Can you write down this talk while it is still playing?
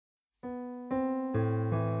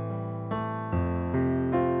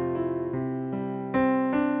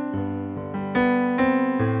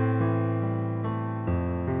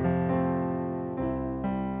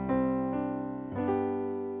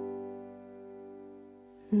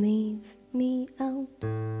Leave me out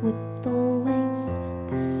with the waste.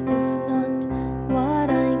 This is not what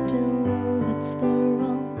I do. It's the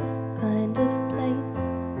wrong kind of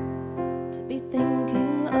place to be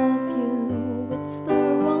thinking of you. It's the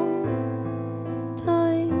wrong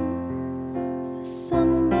time for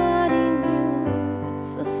somebody new.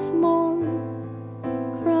 It's a small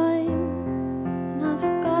crime, and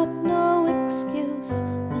I've got no excuse.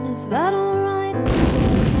 And is that alright?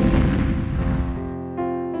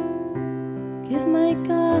 Give my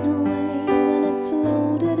gun away when it's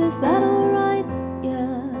loaded, is that alright?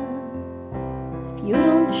 Yeah. If you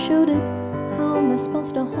don't shoot it, how am I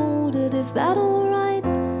supposed to hold it? Is that alright?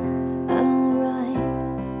 Is that alright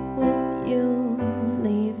with you?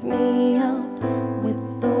 Leave me out with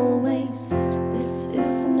the waste. This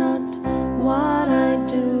is not what I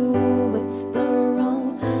do. It's the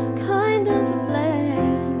wrong kind of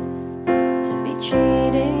place to be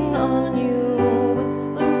cheating on you. It's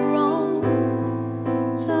the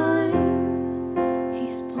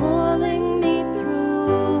he's pulling me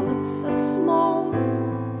through. It's a small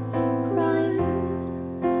crime,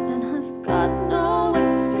 and I've got no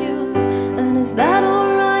excuse. And is that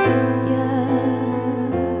alright? Yeah.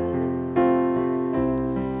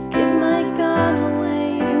 Give my gun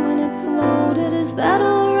away when it's loaded. Is that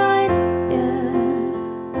alright? Yeah.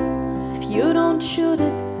 If you don't shoot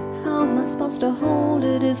it, how am I supposed to hold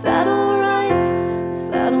it? Is that alright? Is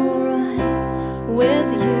that alright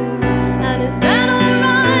with you? And is that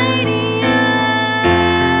alright? Yeah.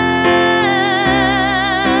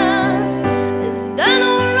 Is that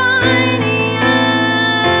alright? Yeah.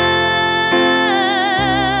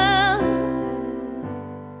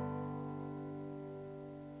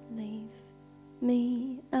 Leave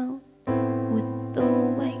me out.